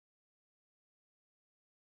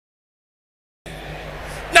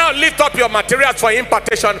Now lift up your materials for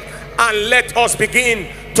impartation and let us begin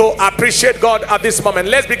to appreciate God at this moment.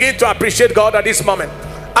 Let's begin to appreciate God at this moment.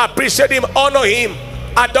 Appreciate him, honor him,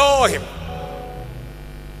 adore him.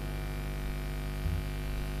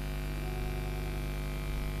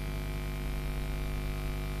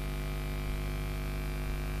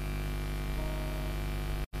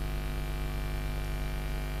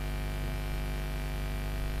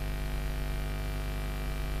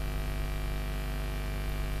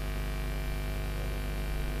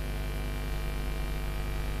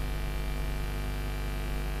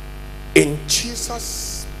 In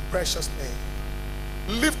Jesus' precious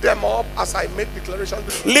name, lift them up as I make declaration.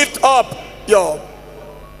 Lift up your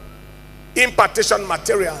impartation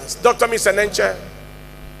materials. Dr. Miss Enenche,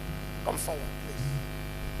 come forward,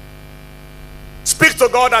 please. Speak to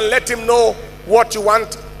God and let him know what you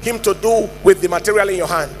want him to do with the material in your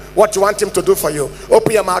hand. What you want him to do for you.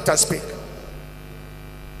 Open your mouth and speak.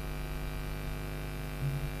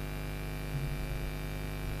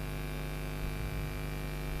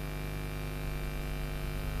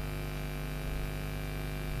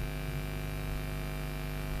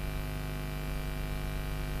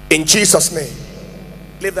 In Jesus' name,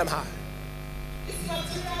 leave them high.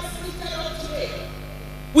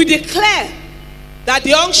 We declare that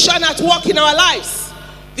the unction at work in our lives,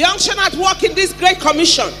 the unction at work in this great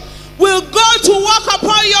commission, will go to work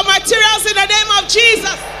upon your materials in the name of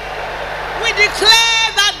Jesus. We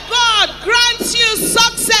declare that God grants you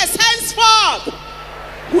success henceforth.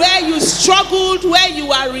 Where you struggled, where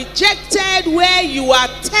you are rejected, where you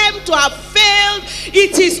attempt to have failed,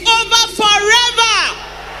 it is over forever.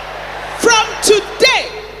 From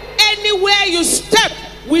today, anywhere you step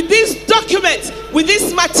with these documents, with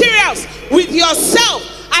these materials, with yourself,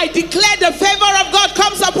 I declare the favor of God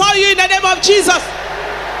comes upon you in the name of Jesus.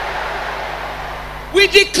 We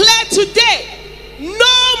declare today,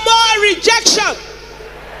 no more rejection,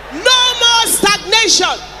 no more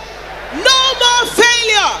stagnation, no more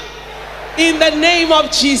failure, in the name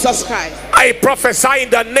of Jesus Christ. I prophesy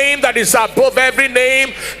in the name that is above every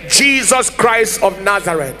name, Jesus Christ of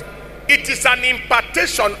Nazareth. It is an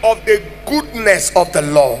impartation of the goodness of the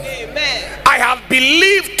Lord. Amen. I have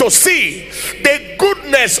believed to see the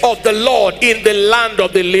goodness of the Lord in the land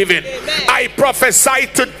of the living. Amen. I prophesy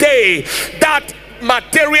today that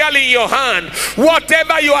material in your hand,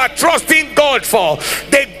 whatever you are trusting God for,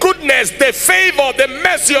 the goodness, the favor, the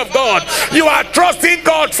mercy of God, you are trusting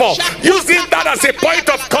God for, using that as a point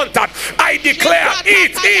of contact, I declare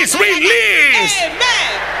it is released.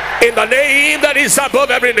 Amen. In the name that is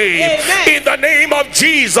above every name. Amen. In the name of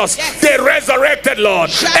Jesus, the resurrected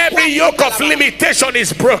Lord. Every yoke of limitation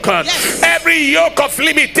is broken. Yes. Every yoke of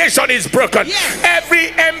limitation is broken. Yes. Every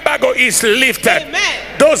embargo is lifted.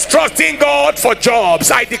 Amen. Those trusting God for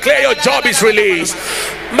jobs, I declare your job is released.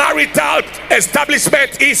 Marital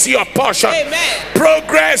establishment is your portion. Amen.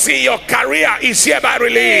 Progress in your career is hereby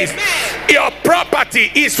released. Amen. Your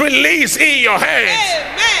property is released in your hands.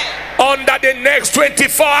 Amen. Under the next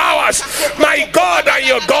 24 hours, my God and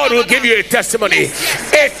your God will give you a testimony,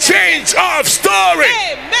 a change of story.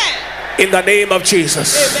 Amen. In the name of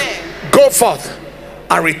Jesus. Amen. Go forth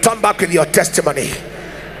and return back with your testimony.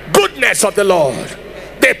 Goodness of the Lord,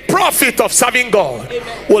 the profit of serving God,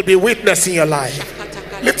 will be witnessed in your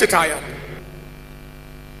life. Lift it higher.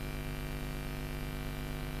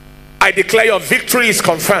 I declare your victory is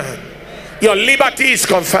confirmed. Your liberty is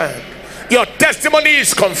confirmed. Your testimony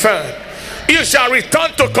is confirmed. You shall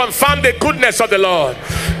return to confirm the goodness of the Lord.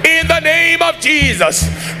 In the name of Jesus,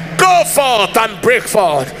 go forth and break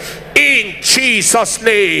forth. In Jesus'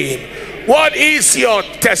 name. What is your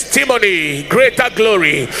testimony? Greater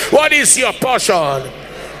glory. What is your portion?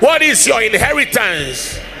 What is your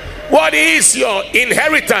inheritance? What is your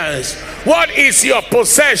inheritance? What is your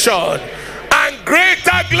possession? And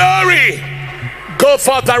greater glory. Go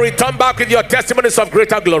forth and return back with your testimonies of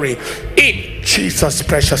greater glory. In Jesus'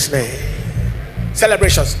 precious name.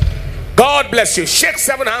 Celebrations. God bless you. Shake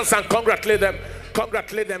 7 hands and congratulate them.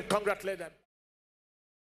 Congratulate them. Congratulate them.